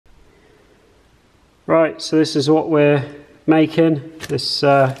Right, so this is what we're making, this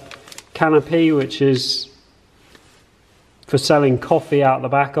canopy, which is for selling coffee out the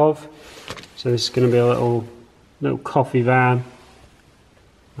back of. So this is going to be a little coffee van,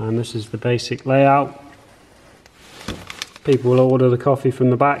 and this is the basic layout. People will order the coffee from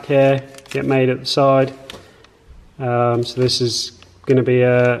the back here, get made at the side. So this is going to be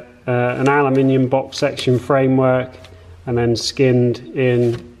an aluminium box section framework, and then skinned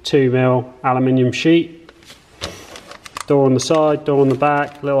in 2mm aluminium sheet. Door on the side, door on the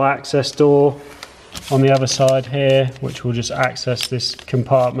back, little access door on the other side here, which will just access this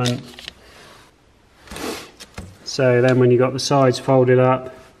compartment. So then when you've got the sides folded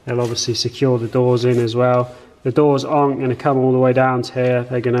up, they'll obviously secure the doors in as well. The doors aren't going to come all the way down to here,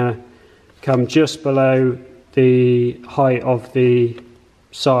 they're going to come just below the height of the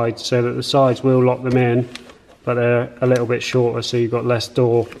sides, so that the sides will lock them in, but they're a little bit shorter, so you've got less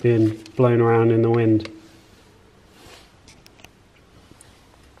door being blown around in the wind.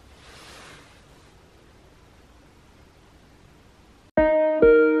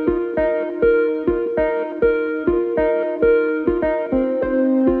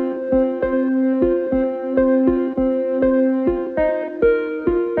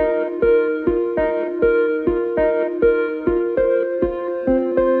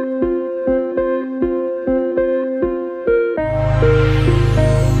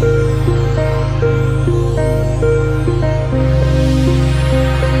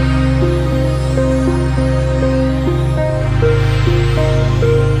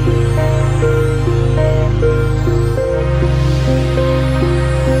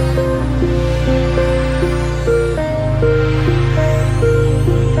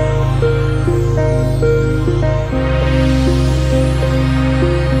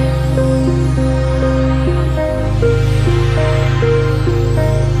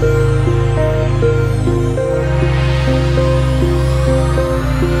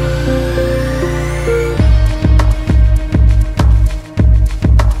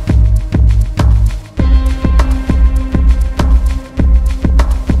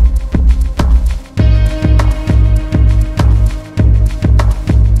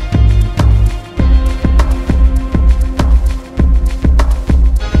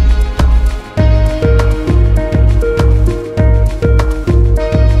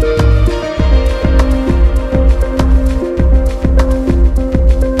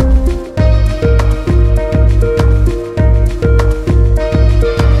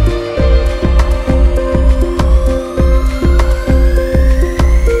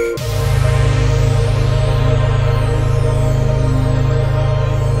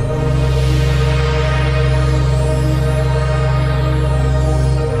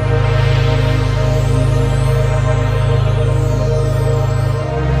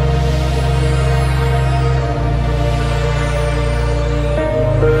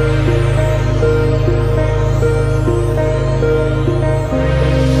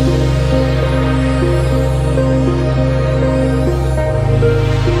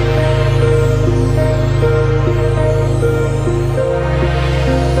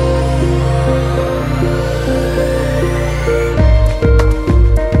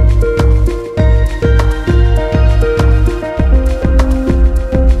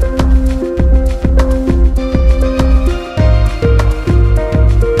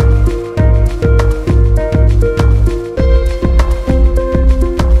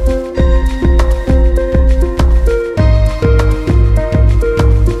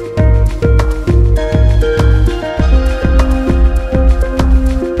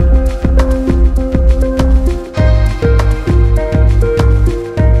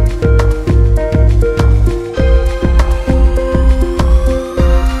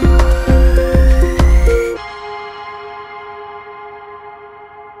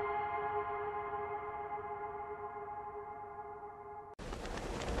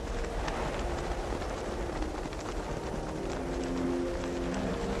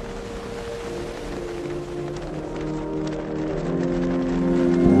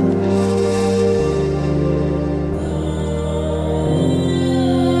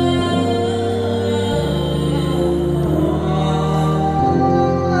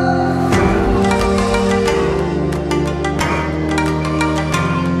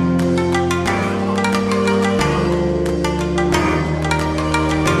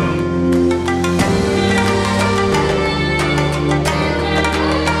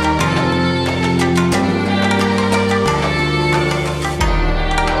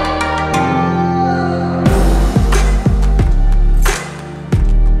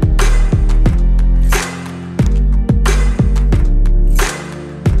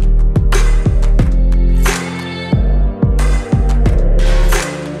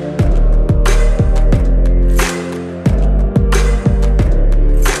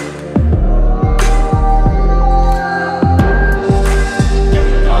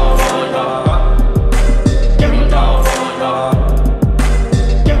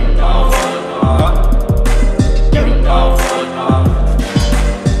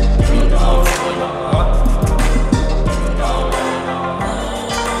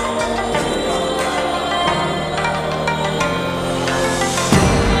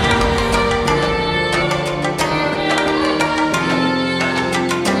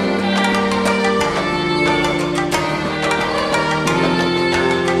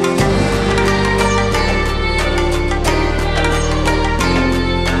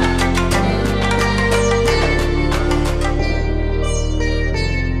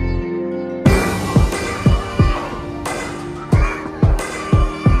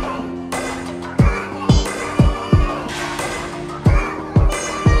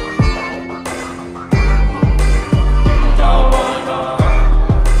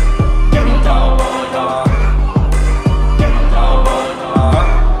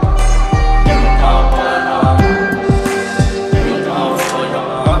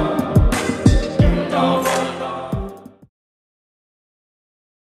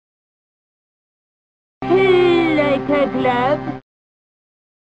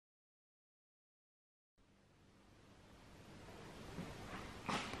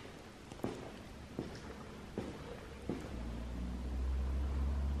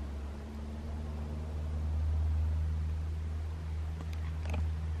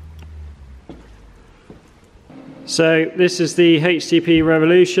 So this is the HTP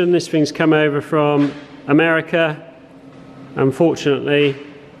Revolution. This thing's come over from America. Unfortunately,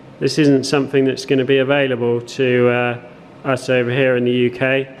 this isn't something that's going to be available to us over here in the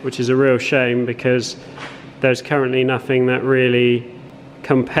UK, which is a real shame because there's currently nothing that really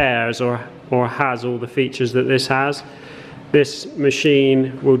compares or has all the features that this has. This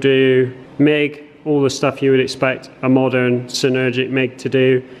machine will do MIG, all the stuff you would expect a modern synergic MIG to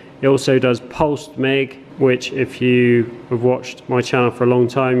do. It also does pulsed MIG, which if you have watched my channel for a long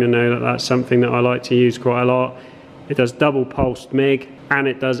time, you'll know that that's something that I like to use quite a lot. It does double pulsed MIG, and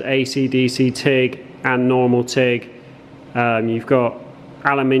it does AC DC TIG and normal TIG. You've got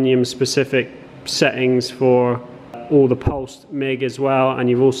aluminium specific settings for all the pulsed MIG as well, and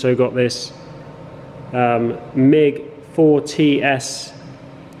you've also got this MIG 4TS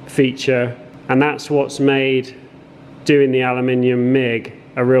feature, and that's what's made doing the aluminium MIG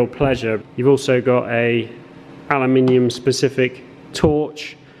a real pleasure. You've also got a aluminium specific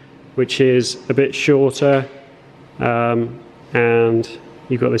torch, which is a bit shorter, and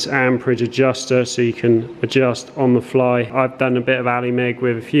you've got this amperage adjuster so you can adjust on the fly. I've done a bit of Ali-MIG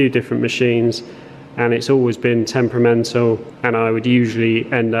with a few different machines, and it's always been temperamental, and I would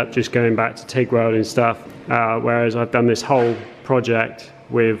usually end up just going back to TIG welding stuff, whereas I've done this whole project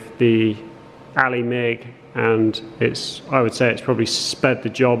with the Ali-MIG, and I would say it's probably sped the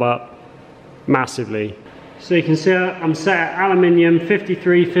job up massively. So you can see I'm set at aluminium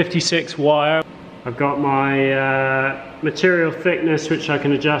 53/56 wire. I've got my material thickness, which I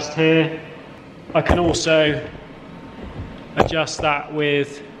can adjust here. I can also adjust that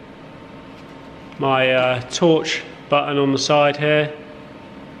with my torch button on the side here.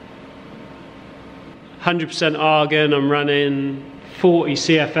 100% argon, I'm running 40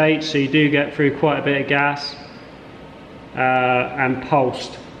 CFH, so you do get through quite a bit of gas, and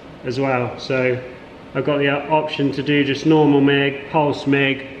pulsed as well. So I've got the option to do just normal MIG, pulse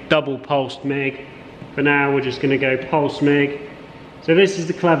MIG, double pulsed MIG. For now we're just going to go pulse MIG. So this is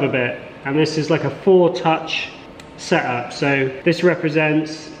the clever bit, and this is like a 4-touch setup. So this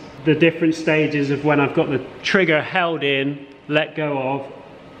represents the different stages of when I've got the trigger held in, let go of,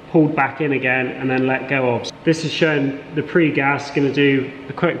 pulled back in again, and then let go of. This is showing the pre-gas, going to do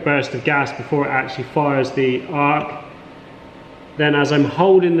a quick burst of gas before it actually fires the arc. Then as I'm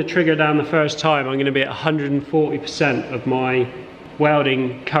holding the trigger down the first time, I'm going to be at 140% of my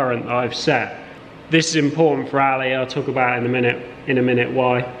welding current that I've set. This is important for Ali. I'll talk about in a minute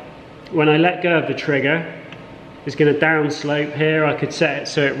why. When I let go of the trigger, it's going to downslope here. I could set it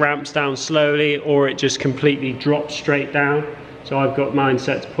so it ramps down slowly, or it just completely drops straight down. So I've got mine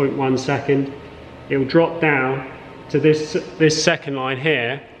set to 0.1 second. It will drop down to this second line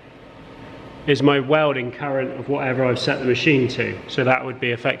here is my welding current of whatever I've set the machine to. So that would be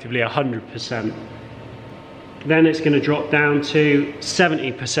effectively 100%. Then it's going to drop down to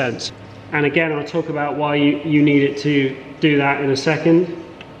 70%. And again, I'll talk about why you need it to do that in a second.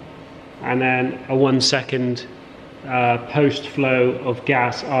 And then a 1 second post flow of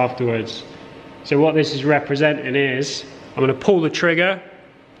gas afterwards. So what this is representing is, I'm going to pull the trigger,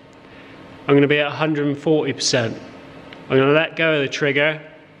 I'm going to be at 140%. I'm going to let go of the trigger,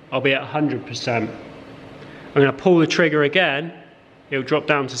 I'll be at 100%. I'm going to pull the trigger again, it'll drop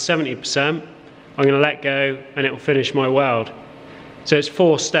down to 70%. I'm going to let go and it will finish my weld. So it's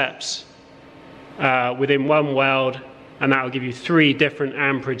 4 steps within one weld, and that will give you 3 different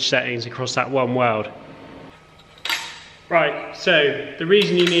amperage settings across that one weld. Right, so the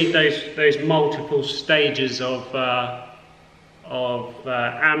reason you need those multiple stages of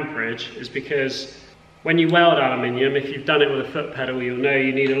amperage is because when you weld aluminium, if you've done it with a foot pedal, you'll know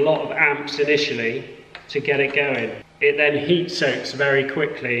you need a lot of amps initially to get it going. It then heat soaks very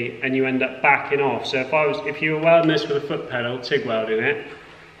quickly and you end up backing off. So if you were welding this with a foot pedal, TIG welding it,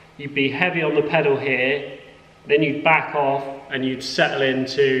 you'd be heavy on the pedal here, then you'd back off and you'd settle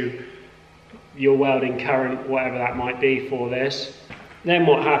into your welding current, whatever that might be for this. Then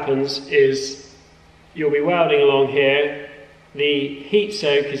what happens is you'll be welding along here, the heat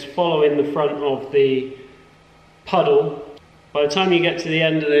soak is following the front of the puddle. By the time you get to the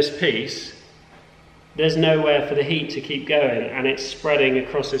end of this piece, there's nowhere for the heat to keep going, and it's spreading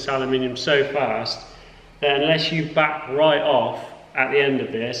across this aluminium so fast that unless you back right off at the end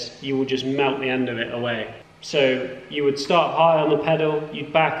of this, you will just melt the end of it away. So you would start high on the pedal,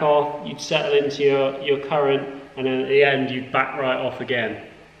 you'd back off, you'd settle into your current, and then at the end you'd back right off again.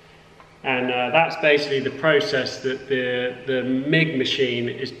 And that's basically the process that the MIG machine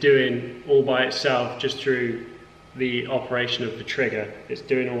is doing all by itself, just through the operation of the trigger. It's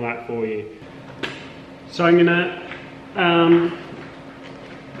doing all that for you. So I'm gonna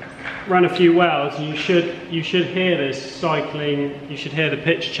run a few welds, you should hear this cycling. You should hear the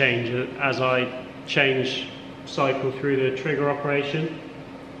pitch change as I cycle through the trigger operation.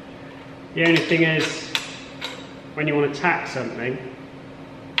 The only thing is, when you want to tack something,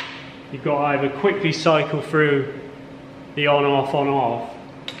 you've got to either quickly cycle through the on-off,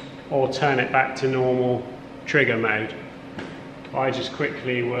 or turn it back to normal trigger mode. I just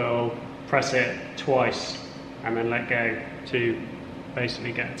quickly will press it twice and then let go to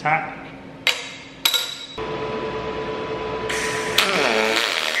basically get a tack.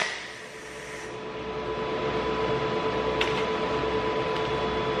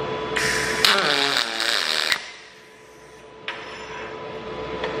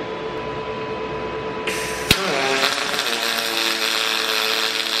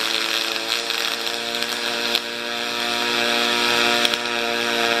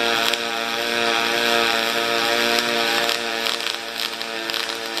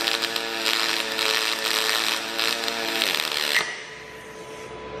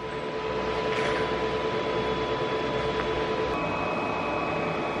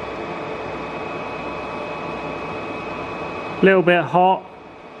 A little bit hot,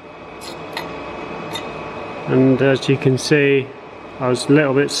 and as you can see, I was a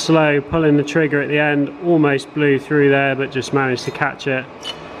little bit slow pulling the trigger at the end, almost blew through there but just managed to catch it.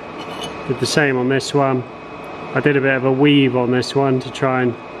 Did the same on this one. I did a bit of a weave on this one to try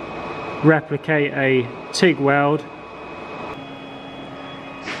and replicate a TIG weld.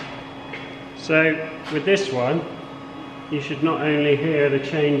 So with this one, you should not only hear the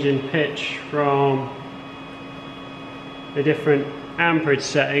change in pitch from the different amperage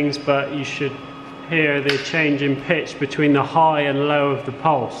settings, but you should hear the change in pitch between the high and low of the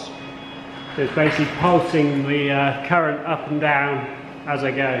pulse. So it's basically pulsing the current up and down as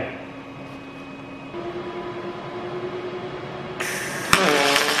I go.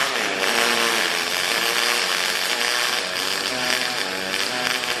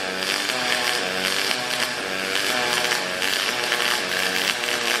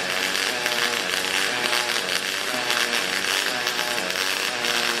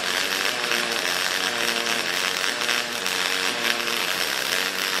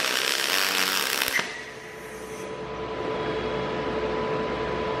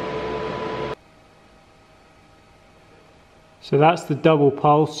 So that's the double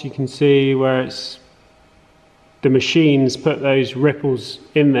pulse. You can see where the machine's put those ripples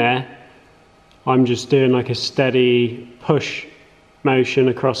in there. I'm just doing like a steady push motion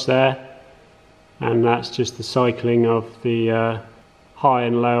across there, and that's just the cycling of the high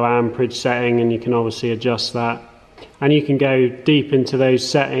and low amperage setting, and you can obviously adjust that. And you can go deep into those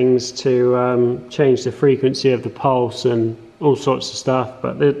settings to change the frequency of the pulse and all sorts of stuff,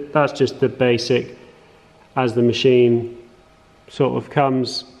 but that's just the basic as the machine sort of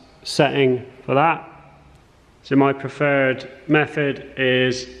comes setting for that. So my preferred method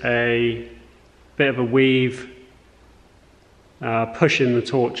is a bit of a weave, pushing the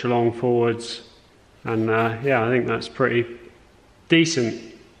torch along forwards, and yeah, I think that's pretty decent.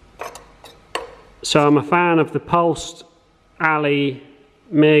 So I'm a fan of the pulsed alley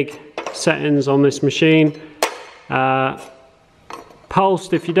MIG settings on this machine.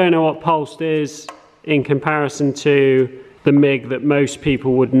 Pulsed, if you don't know what pulsed is, in comparison to the MIG that most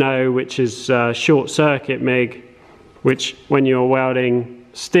people would know, which is short circuit MIG, which when you're welding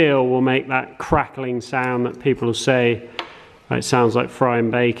steel will make that crackling sound that people will say it sounds like frying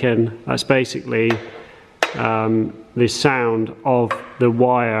bacon. That's basically the sound of the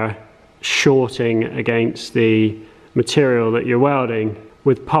wire shorting against the material that you're welding.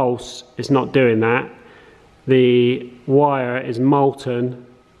 With pulse, it's not doing that. The wire is molten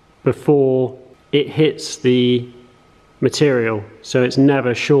before it hits the material, so it's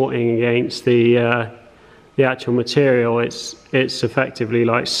never shorting against the actual material. It's effectively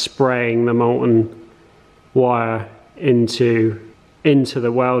like spraying the molten wire into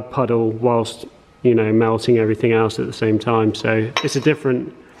the weld puddle whilst, you know, melting everything else at the same time. So it's a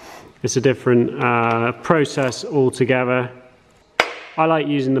different process altogether. I like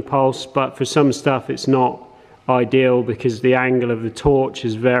using the pulse, but for some stuff it's not ideal because the angle of the torch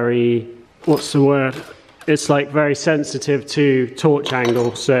is very, what's the word? It's like very sensitive to torch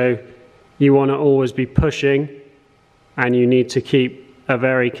angle, so you want to always be pushing, and you need to keep a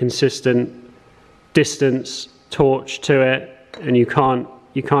very consistent distance torch to it, and you can't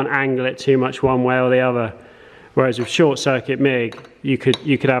angle it too much one way or the other. Whereas with short circuit MIG, you could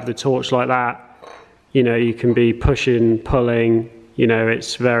have the torch like that. You know, you can be pushing, pulling. You know,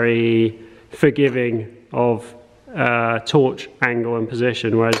 it's very forgiving of torch angle and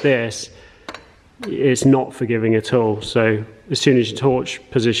position. Whereas this, it's not forgiving at all. So as soon as your torch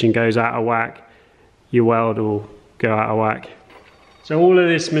position goes out of whack, your weld will go out of whack. So all of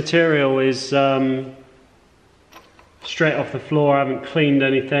this material is straight off the floor. I haven't cleaned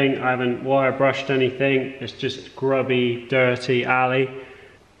anything, I haven't wire brushed anything. It's just grubby, dirty alley.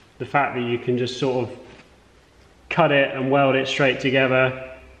 The fact that you can just sort of cut it and weld it straight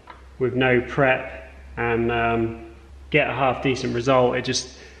together with no prep and get a half decent result, it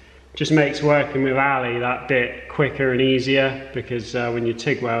just makes working with alley that bit quicker and easier, because when you're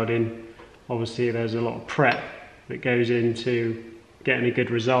TIG welding, obviously there's a lot of prep that goes into getting a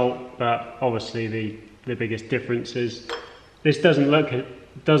good result. But obviously the biggest difference is this doesn't look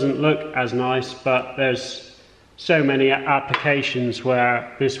as nice, but there's so many applications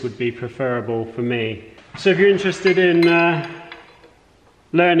where this would be preferable for me. So if you're interested in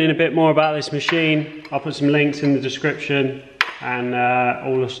learning a bit more about this machine, I'll put some links in the description, and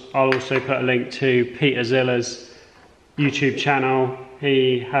I'll also put a link to Peter Zilla's YouTube channel.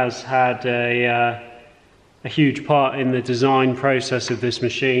 He has had a huge part in the design process of this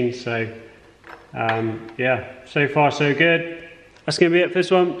machine. So yeah, so far so good. That's going to be it for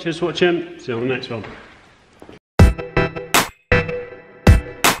this one. Cheers for watching. See you on the next one.